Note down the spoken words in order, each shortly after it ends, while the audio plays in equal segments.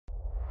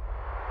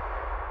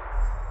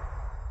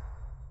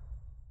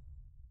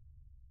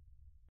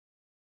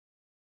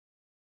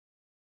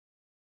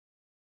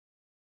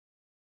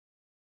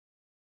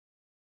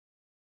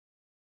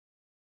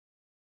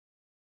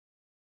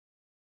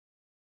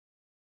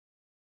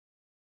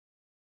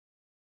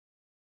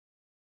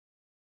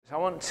I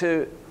want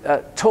to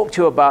talk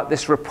to you about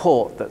this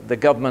report that the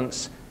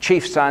government's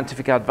chief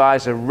scientific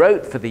advisor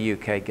wrote for the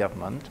UK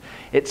government.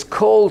 It's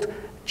called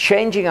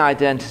Changing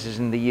Identities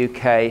in the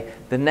UK,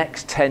 the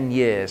Next 10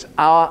 Years,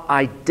 Our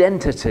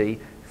Identity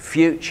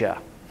Future.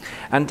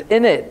 And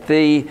in it,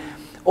 the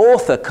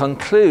author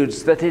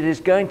concludes that it is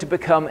going to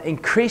become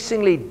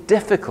increasingly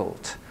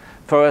difficult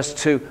for us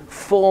to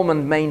form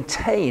and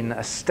maintain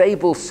a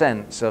stable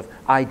sense of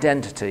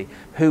identity,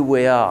 who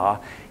we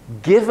are,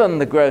 given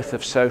the growth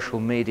of social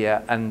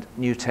media and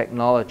new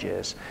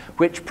technologies,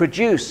 which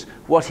produce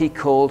what he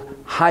called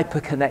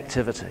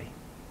hyperconnectivity.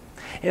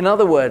 In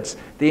other words,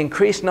 the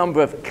increased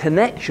number of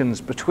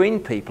connections between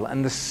people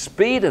and the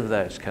speed of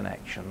those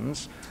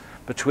connections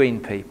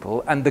between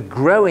people and the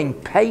growing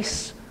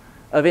pace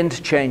of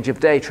interchange of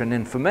data and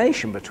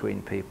information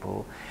between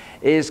people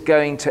is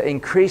going to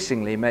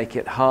increasingly make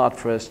it hard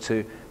for us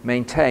to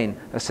maintain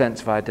a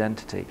sense of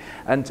identity.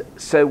 And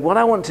so what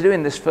I want to do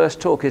in this first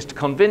talk is to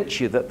convince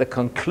you that the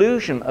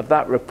conclusion of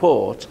that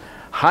report,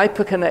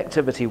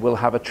 hyperconnectivity will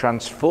have a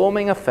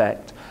transforming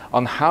effect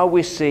on how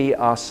we see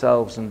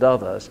ourselves and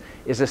others,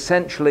 is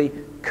essentially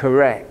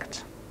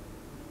correct.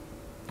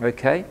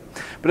 Okay?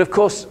 But of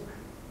course,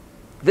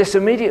 this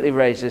immediately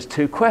raises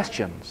two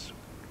questions.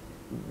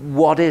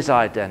 What is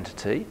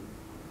identity?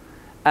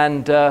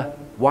 And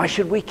why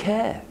should we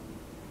care?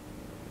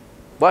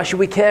 Why should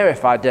we care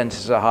if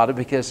identities are harder?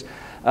 Because,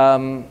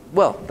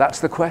 well, that's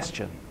the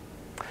question.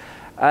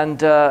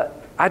 And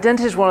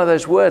identity is one of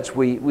those words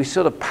we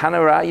sort of pan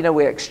around, you know,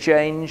 we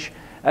exchange.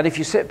 And if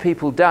you sit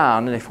people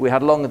down, and if we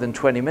had longer than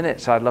 20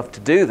 minutes, I'd love to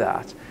do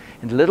that,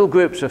 in little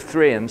groups of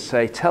 3 and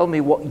say, tell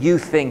me what you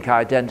think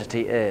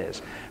identity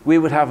is. We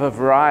would have a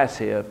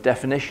variety of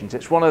definitions.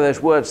 It's one of those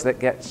words that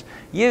gets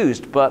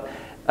used, but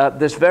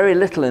there's very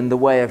little in the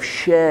way of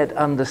shared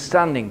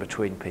understanding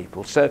between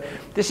people. So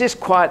this is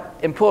quite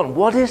important.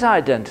 What is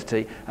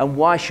identity and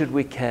why should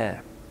we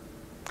care?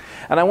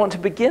 And I want to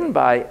begin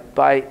by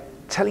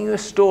telling you a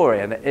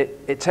story, and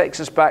it takes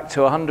us back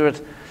to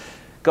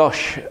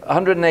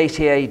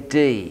 180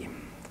 AD,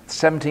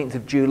 17th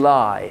of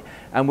July,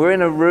 and we're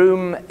in a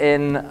room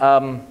in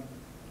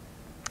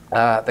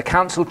the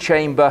council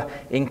chamber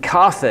in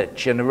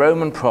Carthage in the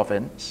Roman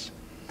province,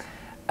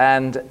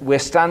 and we're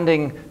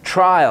standing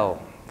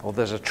trial, or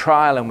there's a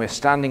trial, and we're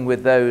standing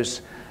with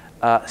those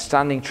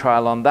standing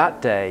trial on that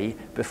day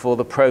before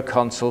the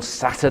proconsul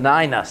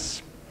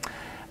Saturninus.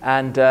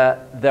 And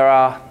there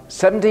are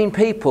 17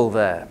 people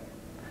there,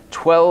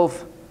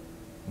 12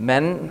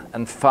 men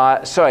and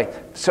 5, so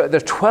there are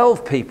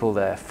 12 people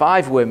there,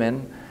 5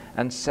 women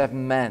and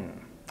 7 men.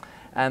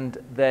 And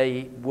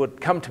they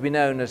would come to be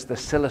known as the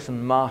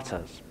Sillerton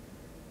Martyrs.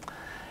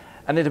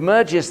 And it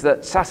emerges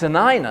that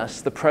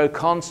Saturninus, the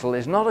proconsul,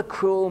 is not a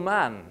cruel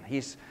man.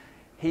 He's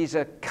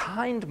a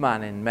kind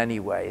man in many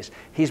ways.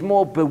 He's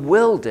more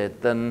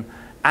bewildered than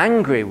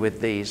angry with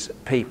these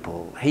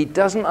people. He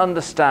doesn't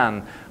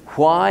understand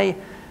why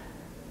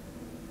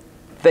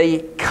they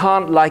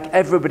can't, like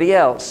everybody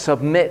else,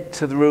 submit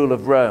to the rule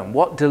of Rome.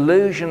 What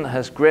delusion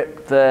has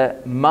gripped their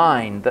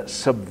mind that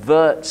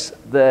subverts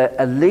their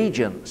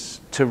allegiance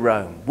to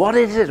Rome? What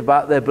is it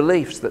about their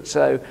beliefs that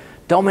so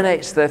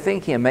dominates their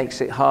thinking and makes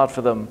it hard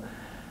for them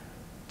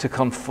to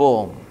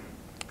conform?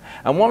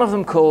 And one of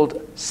them, called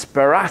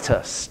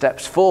Speratus,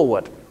 steps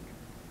forward.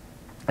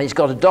 He's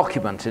got a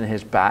document in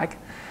his bag,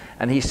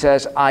 and he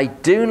says, I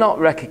do not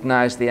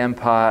recognize the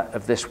empire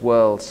of this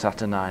world,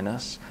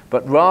 Saturninus,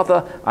 but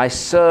rather I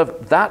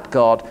serve that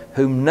God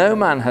whom no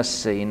man has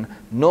seen,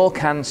 nor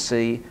can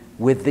see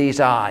with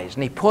these eyes.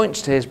 And he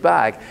points to his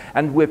bag,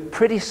 and we're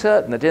pretty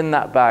certain that in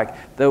that bag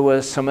there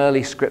were some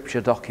early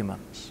scripture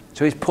documents.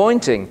 So he's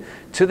pointing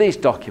to these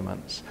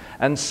documents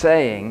and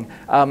saying,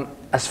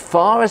 as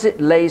far as it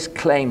lays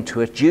claim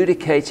to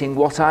adjudicating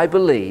what I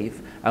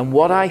believe and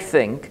what I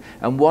think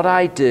and what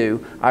I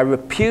do, I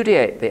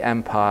repudiate the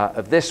empire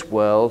of this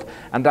world,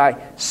 and I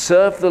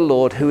serve the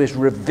Lord who is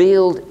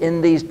revealed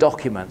in these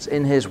documents,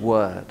 in his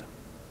word.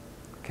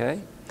 Okay?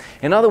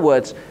 In other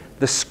words,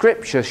 the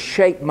scriptures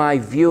shape my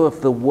view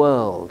of the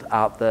world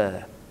out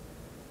there.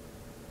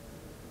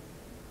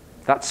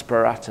 That's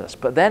Speratus.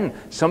 But then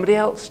somebody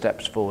else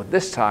steps forward.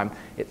 This time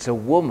it's a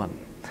woman.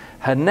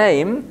 Her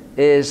name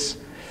is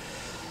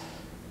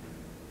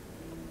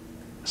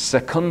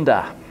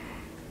Secunda.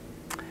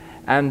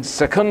 And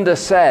Secunda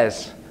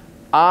says,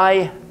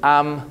 I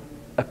am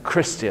a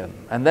Christian.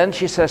 And then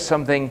she says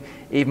something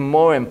even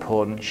more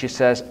important. She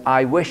says,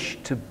 I wish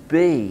to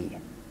be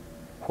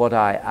what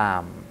I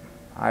am.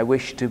 I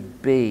wish to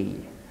be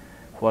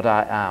what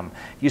I am.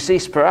 You see,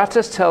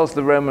 Speratus tells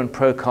the Roman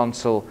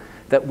proconsul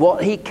that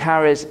what he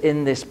carries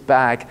in this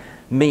bag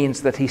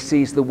means that he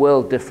sees the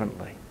world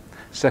differently.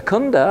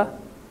 Secunda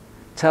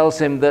tells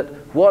him that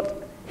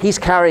what he's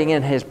carrying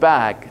in his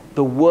bag,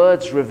 the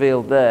words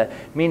revealed there,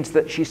 means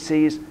that she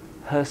sees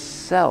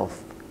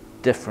herself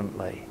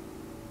differently.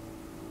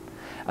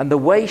 And the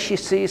way she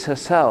sees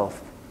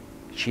herself,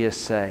 she is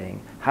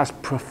saying, has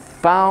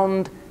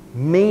profound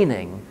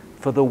meaning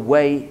for the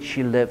way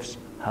she lives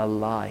her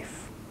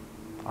life.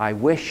 I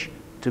wish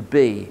to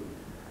be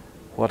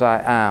what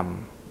I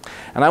am.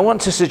 And I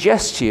want to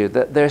suggest to you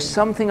that there's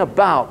something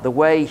about the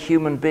way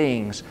human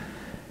beings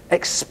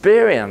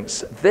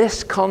experience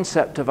this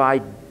concept of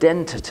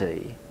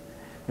identity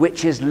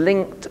which is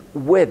linked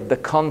with the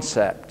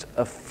concept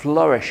of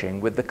flourishing,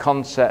 with the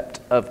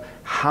concept of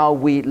how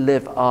we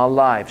live our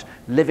lives,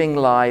 living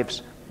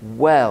lives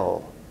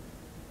well.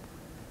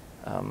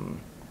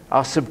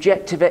 Our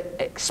subjective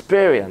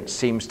experience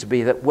seems to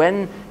be that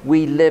when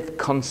we live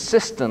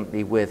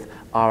consistently with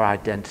our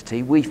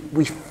identity, we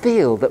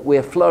feel that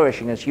we're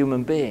flourishing as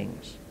human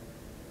beings.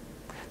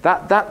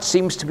 That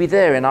seems to be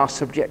there in our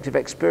subjective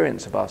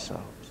experience of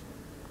ourselves.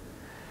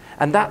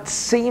 And that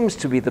seems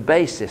to be the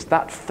basis,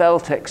 that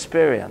felt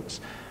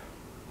experience,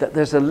 that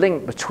there's a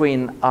link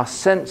between our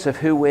sense of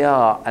who we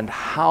are and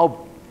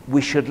how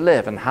we should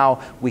live and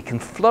how we can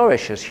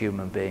flourish as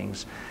human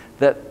beings,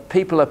 that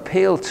people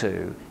appeal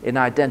to in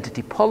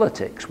identity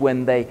politics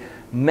when they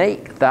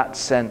make that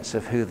sense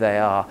of who they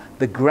are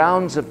the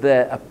grounds of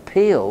their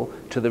appeal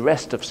to the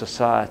rest of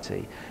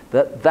society,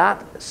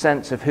 that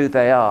sense of who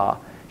they are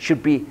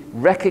should be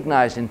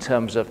recognized in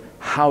terms of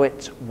how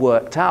it's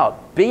worked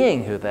out,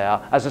 being who they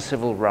are as a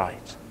civil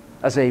right,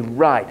 as a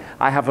right.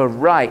 I have a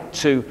right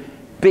to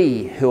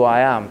be who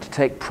I am, to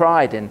take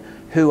pride in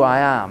who I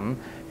am,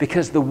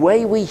 because the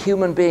way we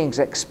human beings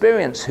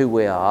experience who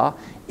we are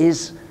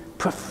is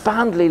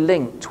profoundly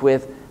linked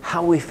with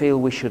how we feel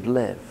we should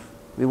live.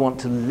 We want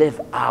to live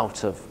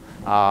out of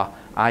our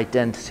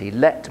identity.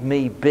 Let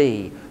me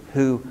be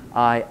who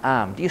I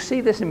am. Do you see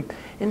this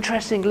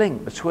interesting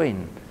link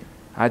between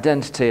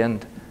identity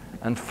and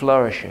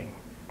flourishing?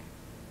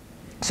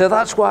 So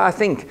that's why I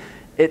think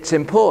it's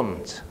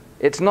important.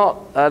 It's not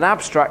an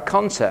abstract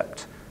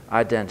concept,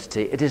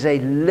 identity. It is a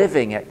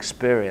living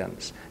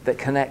experience that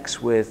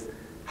connects with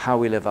how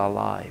we live our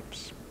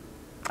lives.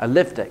 A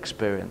lived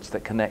experience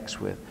that connects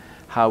with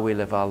how we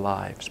live our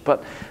lives.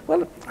 But,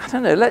 well, I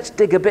don't know, let's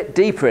dig a bit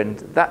deeper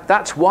into that.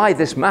 That's why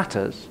this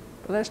matters.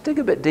 But let's dig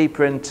a bit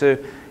deeper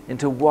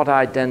into what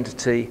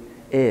identity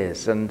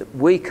is. And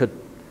we could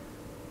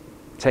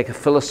take a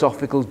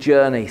philosophical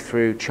journey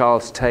through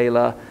Charles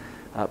Taylor,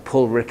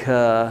 Paul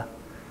Ricoeur,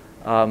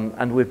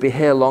 and we'd be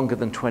here longer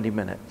than 20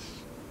 minutes.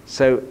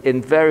 So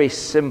in very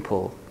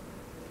simple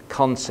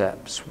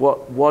concepts,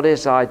 what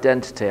is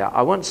identity?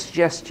 I want to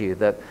suggest to you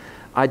that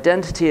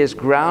identity is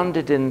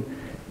grounded in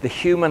the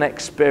human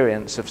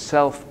experience of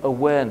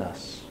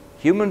self-awareness.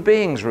 Human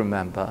beings,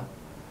 remember,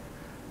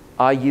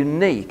 are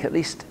unique, at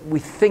least we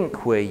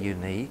think we're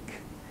unique,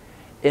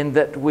 in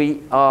that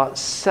we are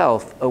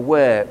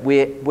self-aware.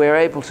 We're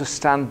able to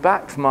stand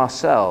back from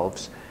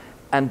ourselves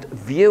and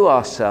view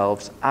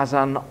ourselves as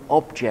an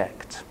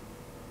object.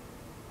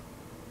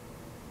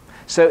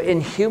 So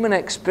in human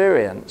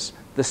experience,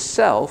 the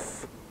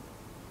self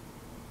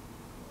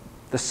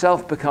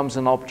becomes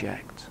an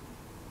object.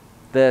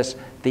 There's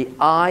the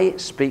I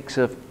speaks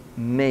of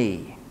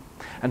me.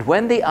 And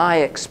when the I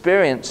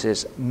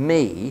experiences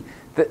me,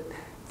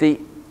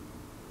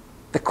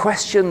 the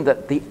question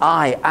that the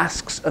I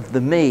asks of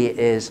the me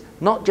is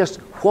not just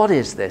what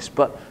is this,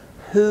 but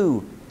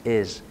who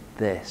is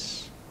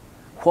this?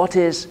 What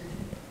is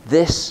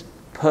this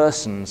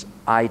person's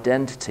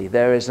identity?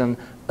 There is an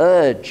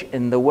urge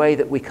in the way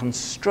that we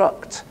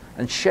construct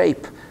and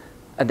shape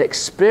and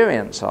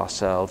experience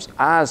ourselves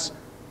as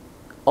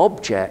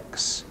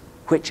objects,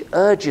 which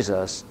urges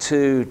us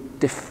to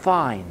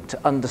define, to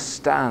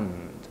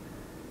understand,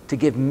 to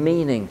give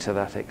meaning to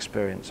that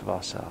experience of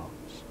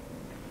ourselves.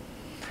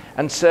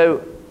 And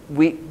so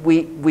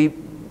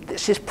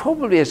this is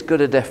probably as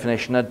good a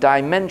definition, a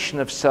dimension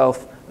of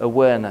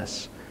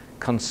self-awareness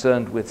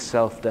concerned with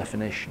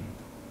self-definition.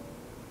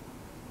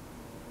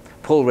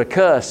 Paul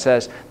Ricoeur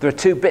says there are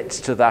two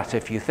bits to that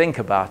if you think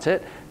about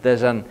it.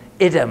 There's an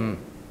idem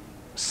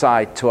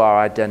side to our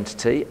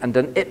identity and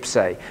an ipse.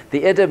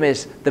 The idem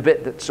is the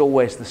bit that's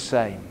always the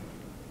same.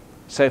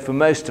 So for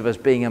most of us,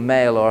 being a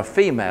male or a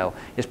female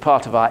is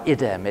part of our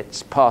idem.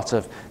 It's part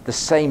of the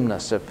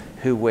sameness of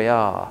who we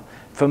are.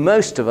 For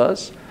most of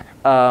us,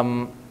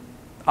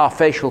 our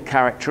facial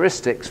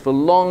characteristics for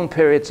long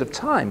periods of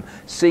time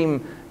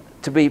seem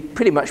to be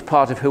pretty much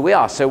part of who we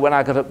are. So when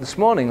I got up this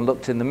morning and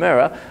looked in the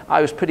mirror,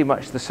 I was pretty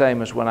much the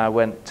same as when I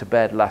went to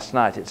bed last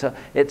night.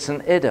 It's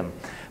an idem.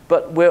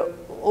 But we're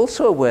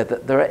also aware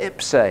that there are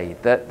ipse,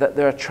 that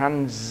there are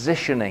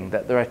transitioning,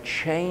 that there are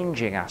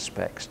changing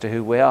aspects to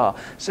who we are.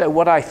 So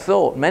what I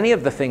thought, many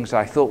of the things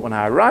I thought when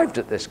I arrived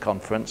at this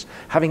conference,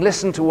 having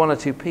listened to one or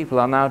two people,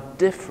 are now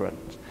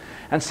different.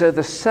 And so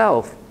the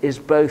self is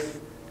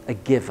both a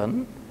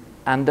given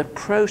and a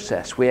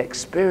process. We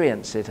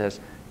experience it as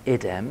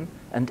idem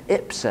and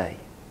ipse.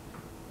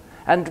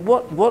 And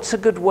what's a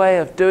good way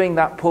of doing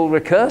that, Paul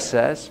Ricoeur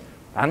says,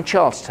 and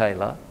Charles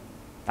Taylor,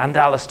 and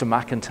Alistair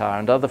MacIntyre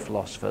and other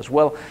philosophers?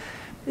 Well,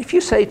 if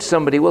you say to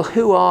somebody, well,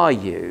 who are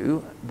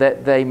you?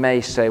 That they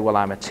may say, well,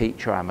 I'm a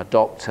teacher, I'm a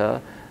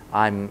doctor,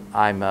 I'm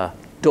a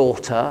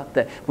daughter.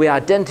 That we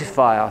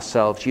identify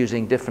ourselves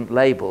using different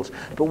labels.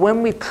 But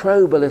when we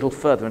probe a little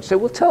further and say,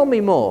 well, tell me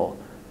more.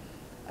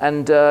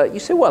 And you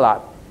say,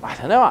 well, I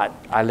don't know,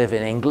 I live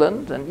in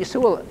England. And you say,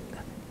 well,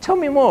 tell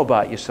me more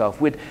about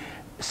yourself.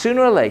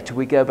 Sooner or later,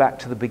 we go back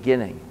to the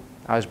beginning.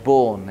 I was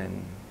born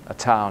in a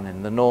town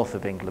in the north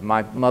of England.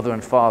 My mother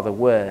and father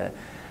were.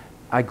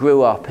 I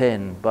grew up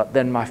in, but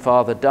then my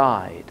father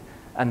died.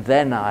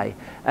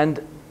 And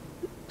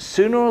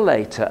sooner or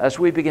later, as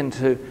we begin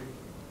to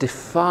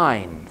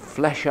define,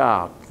 flesh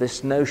out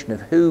this notion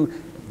of who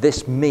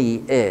this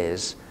me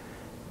is,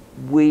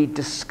 we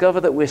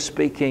discover that we're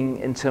speaking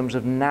in terms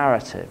of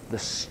narrative, the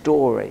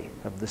story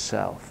of the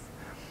self.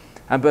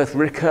 And both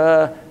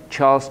Ricoeur,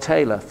 Charles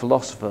Taylor,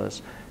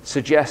 philosophers,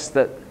 suggest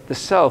that the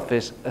self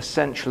is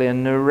essentially a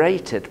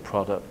narrated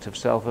product of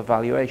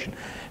self-evaluation.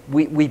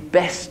 We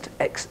best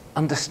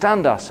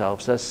understand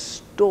ourselves as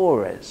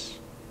stories,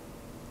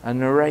 a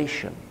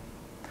narration.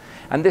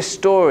 And this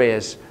story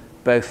has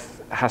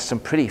some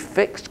pretty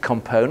fixed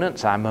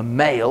components. I'm a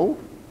male,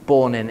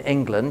 born in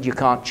England, you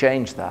can't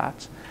change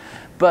that.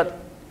 But,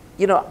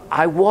 you know,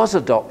 I was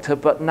a doctor,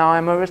 but now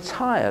I'm a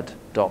retired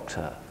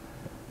doctor.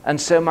 And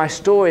so my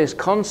story is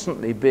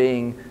constantly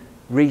being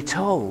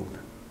retold.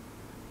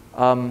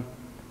 I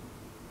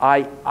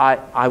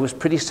was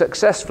pretty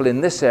successful in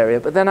this area,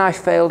 but then I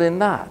failed in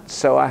that.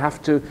 So I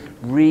have to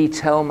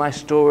retell my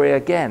story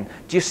again.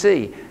 Do you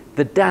see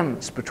the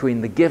dance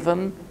between the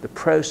given, the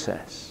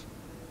process,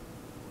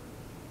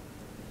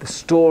 the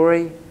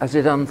story as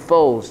it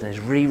unfolds and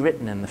is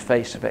rewritten in the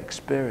face of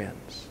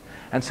experience?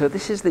 And so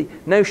this is the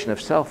notion of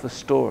self as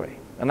story.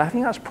 And I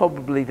think that's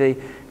probably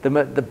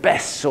the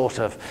best sort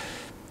of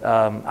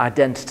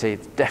identity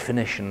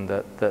definition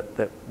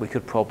that we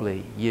could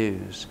probably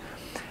use.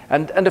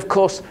 And of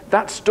course,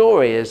 that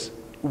story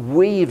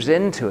weaves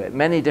into it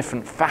many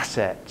different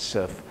facets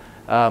of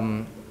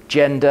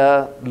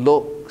gender,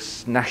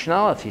 looks,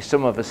 nationality.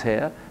 Some of us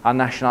here, our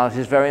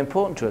nationality is very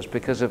important to us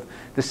because of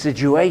the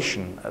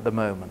situation at the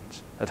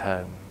moment at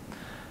home.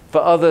 For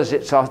others,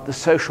 it's the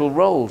social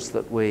roles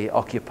that we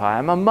occupy.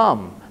 I'm a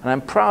mum, and I'm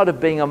proud of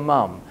being a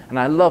mum, and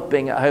I love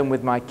being at home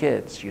with my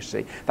kids, you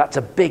see. That's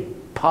a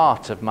big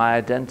part of my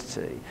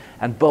identity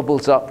and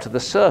bubbles up to the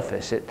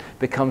surface. It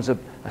becomes a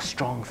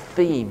strong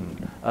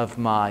theme of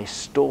my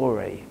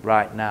story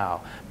right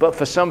now. But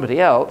for somebody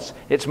else,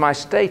 it's my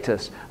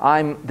status.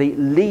 I'm the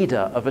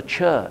leader of a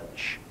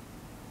church.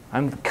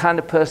 I'm the kind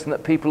of person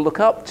that people look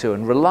up to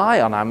and rely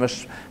on. I'm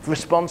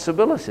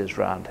responsibilities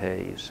around here,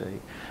 you see.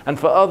 And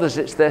for others,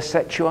 it's their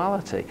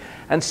sexuality.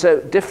 And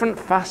so different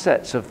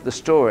facets of the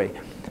story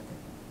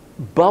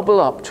bubble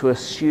up to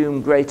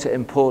assume greater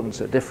importance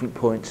at different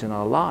points in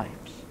our lives.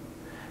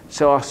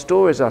 So our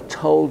stories are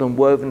told and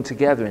woven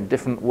together in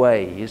different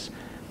ways,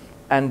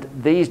 and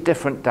these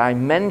different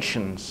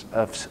dimensions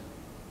of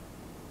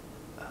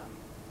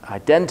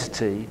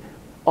identity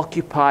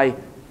occupy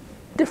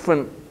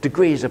different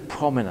degrees of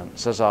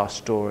prominence as our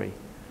story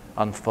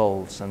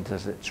unfolds and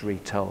as it's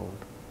retold.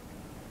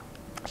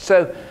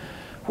 So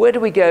where do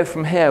we go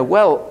from here?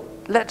 Well,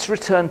 let's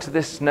return to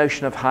this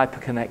notion of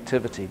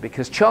hyperconnectivity,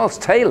 because Charles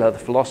Taylor, the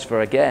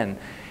philosopher again,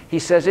 he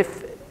says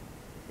if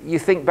you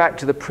think back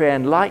to the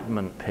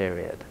pre-Enlightenment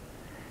period,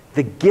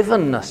 the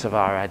givenness of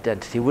our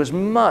identity was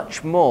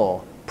much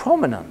more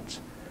prominent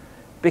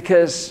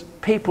because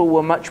people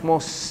were much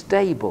more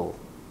stable.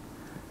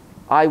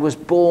 I was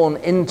born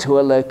into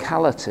a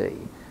locality.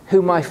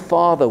 Who my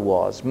father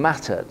was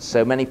mattered.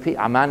 So many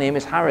people, my name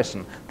is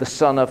Harrison, the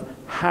son of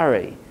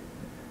Harry,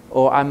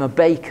 or I'm a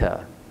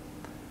baker.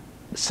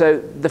 So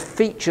the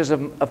features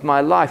of my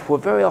life were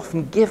very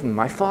often given.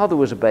 My father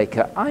was a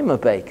baker, I'm a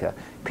baker.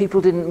 People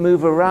didn't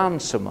move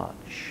around so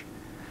much.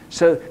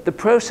 So the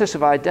process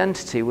of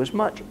identity was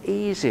much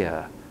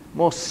easier,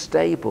 more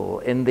stable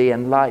in the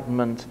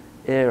Enlightenment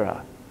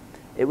era.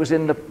 It was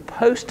in the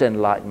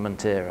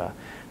post-Enlightenment era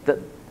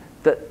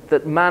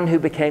that man who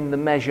became the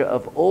measure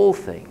of all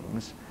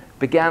things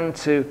began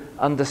to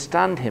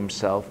understand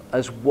himself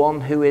as one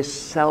who is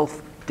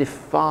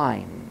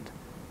self-defined.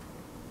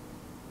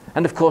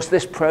 And of course,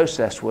 this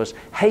process was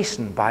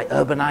hastened by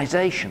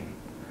urbanization.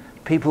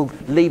 People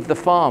leave the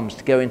farms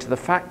to go into the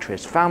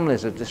factories.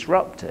 Families are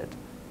disrupted.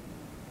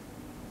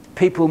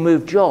 People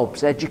move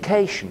jobs,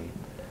 education.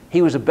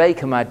 He was a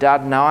baker, my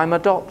dad, now I'm a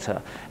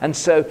doctor. And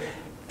so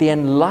the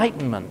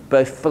Enlightenment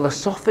both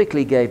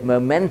philosophically gave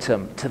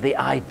momentum to the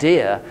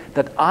idea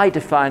that I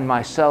define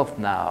myself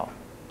now.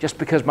 Just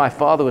because my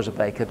father was a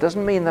baker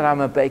doesn't mean that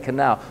I'm a baker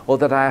now or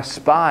that I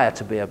aspire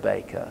to be a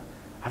baker.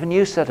 I have a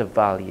new set of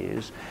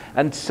values,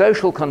 and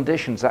social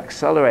conditions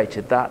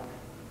accelerated that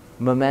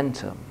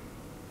momentum.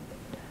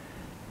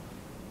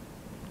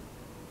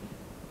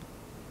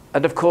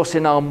 And of course,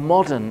 in our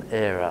modern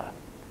era,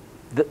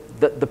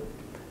 the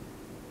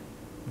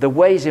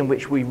ways in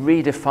which we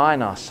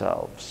redefine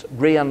ourselves,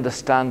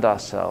 re-understand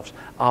ourselves,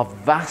 are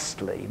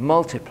vastly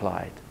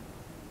multiplied.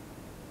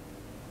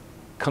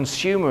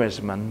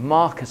 Consumerism and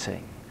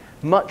marketing.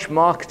 Much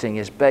marketing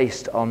is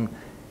based on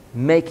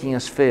making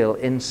us feel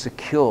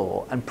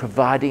insecure and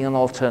providing an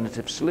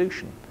alternative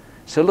solution.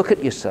 So look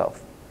at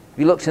yourself. Have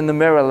you looked in the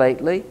mirror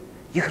lately?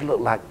 You could look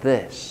like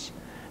this.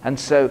 And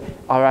so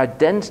our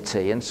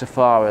identity,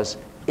 insofar as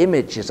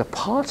image is a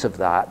part of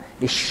that,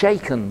 is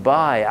shaken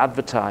by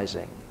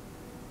advertising.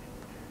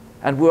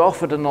 And we're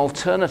offered an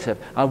alternative,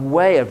 a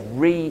way of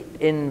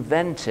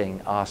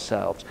reinventing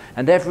ourselves.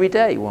 And every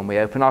day when we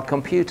open our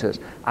computers,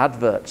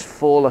 adverts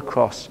fall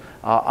across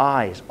our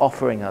eyes,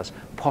 offering us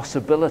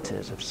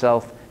possibilities of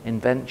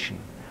self-invention.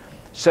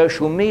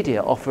 Social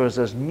media offers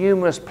us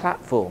numerous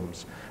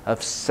platforms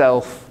of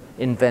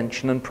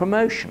self-invention and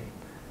promotion.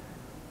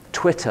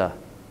 Twitter,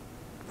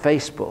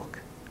 Facebook,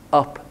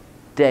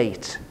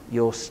 update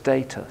your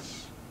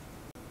status.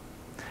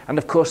 And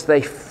of course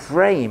they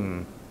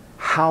frame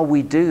how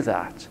we do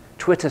that.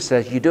 Twitter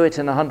says you do it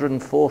in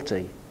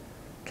 140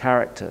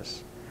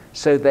 characters.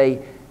 So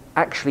they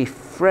actually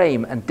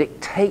frame and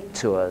dictate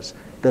to us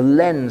the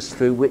lens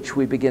through which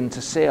we begin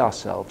to see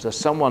ourselves as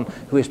someone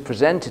who is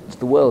presented to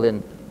the world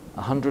in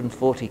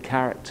 140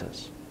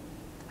 characters.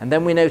 And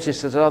then we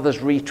notice that others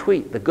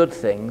retweet the good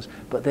things,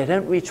 but they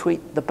don't retweet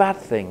the bad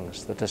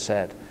things that are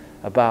said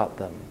about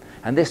them.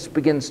 And this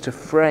begins to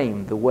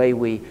frame the way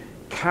we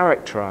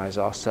characterize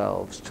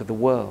ourselves to the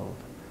world.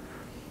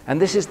 And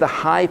this is the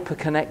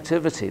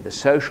hyperconnectivity, the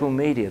social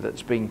media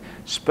that's being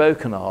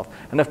spoken of.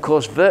 And of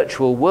course,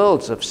 virtual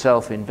worlds of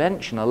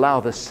self-invention allow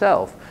the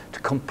self to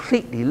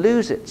completely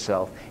lose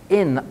itself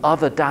in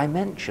other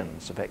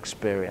dimensions of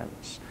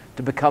experience,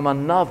 to become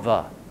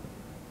another.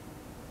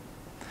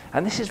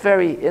 And this is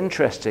very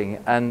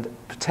interesting and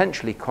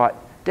potentially quite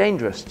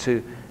dangerous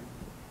to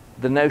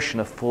the notion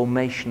of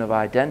formation of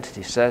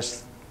identity,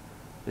 says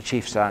the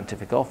Chief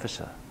Scientific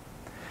Officer.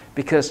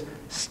 Because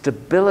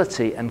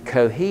stability and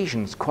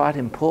cohesion is quite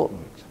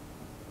important.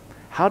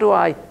 How do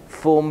I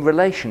form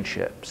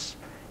relationships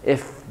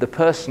if the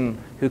person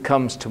who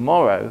comes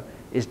tomorrow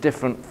is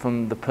different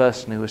from the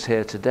person who is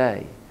here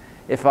today?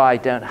 If I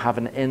don't have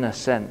an inner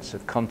sense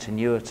of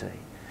continuity,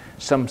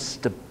 some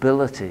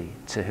stability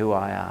to who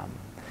I am.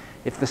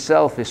 If the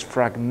self is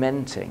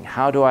fragmenting,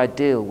 how do I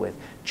deal with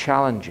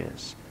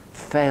challenges,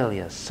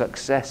 failures,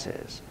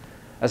 successes,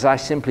 as I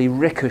simply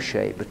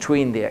ricochet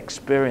between the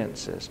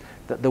experiences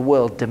that the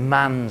world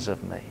demands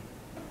of me?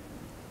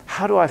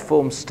 How do I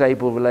form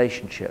stable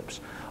relationships,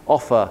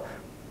 offer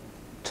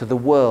to the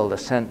world a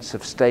sense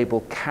of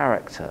stable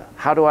character?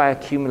 How do I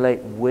accumulate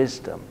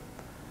wisdom,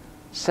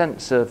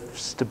 sense of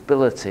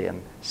stability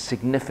and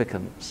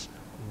significance,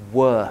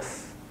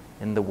 worth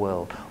in the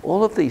world?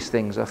 All of these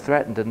things are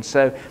threatened, and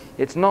so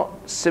it's not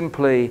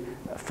simply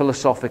a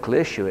philosophical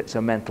issue, it's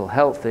a mental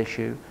health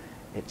issue,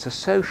 it's a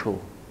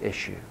social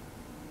issue.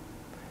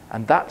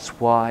 And that's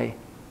why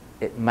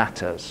it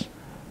matters.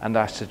 And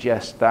I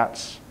suggest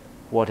that's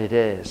what it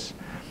is.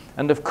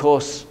 And of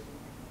course,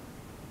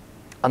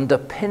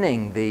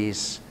 underpinning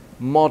these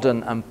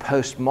modern and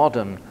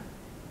postmodern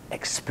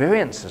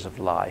experiences of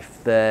life,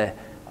 there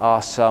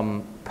are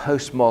some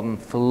postmodern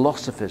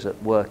philosophies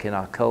at work in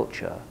our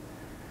culture.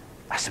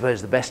 I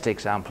suppose the best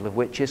example of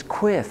which is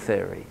queer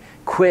theory.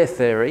 Queer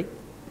theory,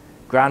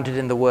 grounded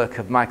in the work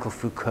of Michael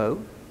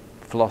Foucault,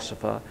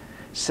 philosopher,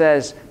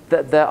 says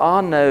that there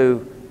are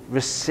no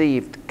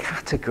received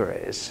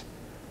categories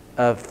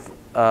of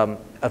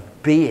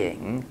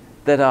being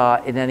that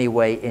are in any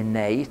way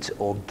innate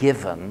or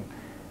given,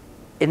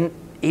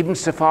 even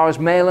so far as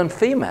male and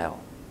female.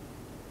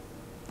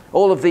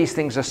 All of these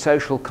things are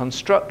social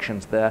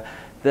constructions. That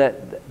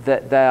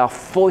they are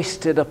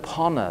foisted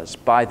upon us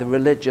by the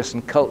religious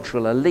and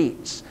cultural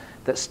elites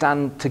that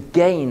stand to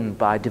gain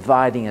by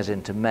dividing us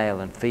into male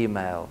and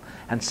female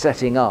and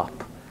setting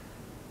up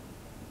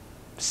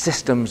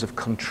systems of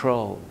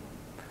control.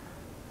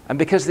 And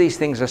because these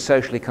things are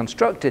socially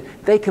constructed,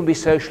 they can be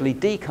socially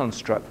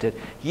deconstructed.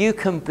 You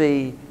can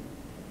be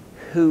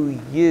who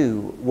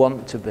you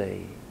want to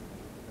be.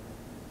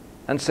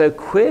 And so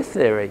queer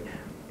theory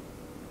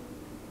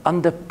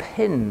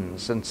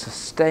underpins and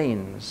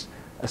sustains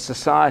a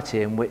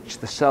society in which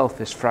the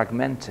self is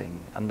fragmenting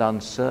and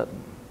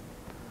uncertain.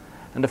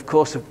 And of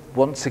course,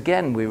 once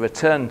again, we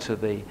return to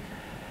the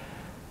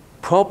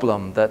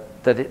problem that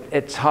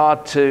it's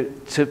hard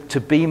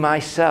to be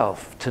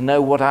myself, to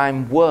know what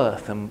I'm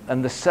worth,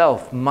 and the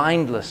self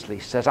mindlessly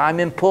says, I'm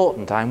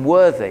important, I'm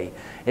worthy.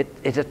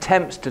 It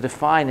attempts to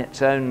define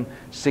its own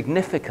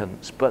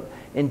significance, but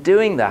in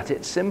doing that,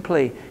 it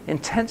simply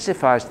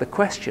intensifies the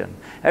question.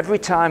 Every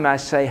time I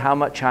say how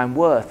much I'm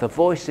worth, a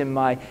voice in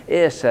my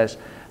ear says,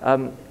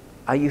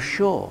 are you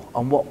sure?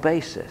 On what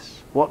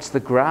basis? What's the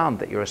ground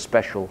that you're a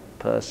special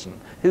person?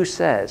 Who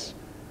says?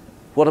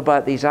 What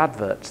about these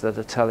adverts that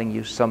are telling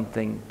you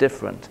something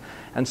different?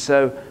 And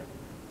so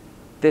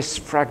this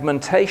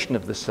fragmentation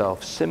of the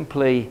self,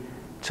 simply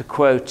to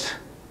quote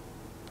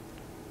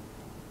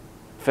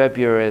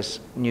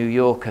February's New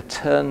Yorker,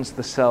 turns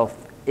the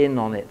self in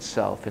on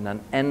itself in an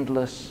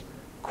endless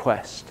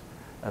quest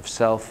of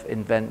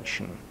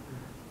self-invention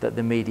that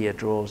the media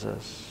draws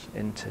us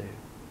into.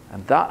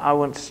 And that, I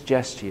want to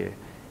suggest to you,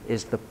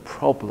 is the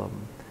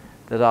problem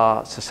that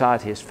our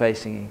society is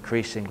facing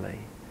increasingly,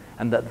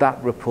 and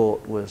that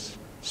report was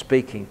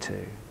speaking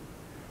to.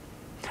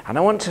 And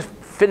I want to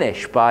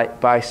finish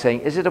by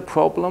saying, is it a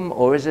problem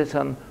or is it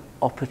an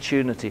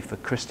opportunity for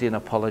Christian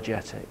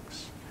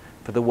apologetics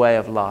for the way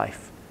of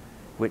life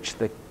which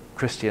the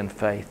Christian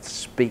faith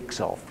speaks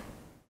of.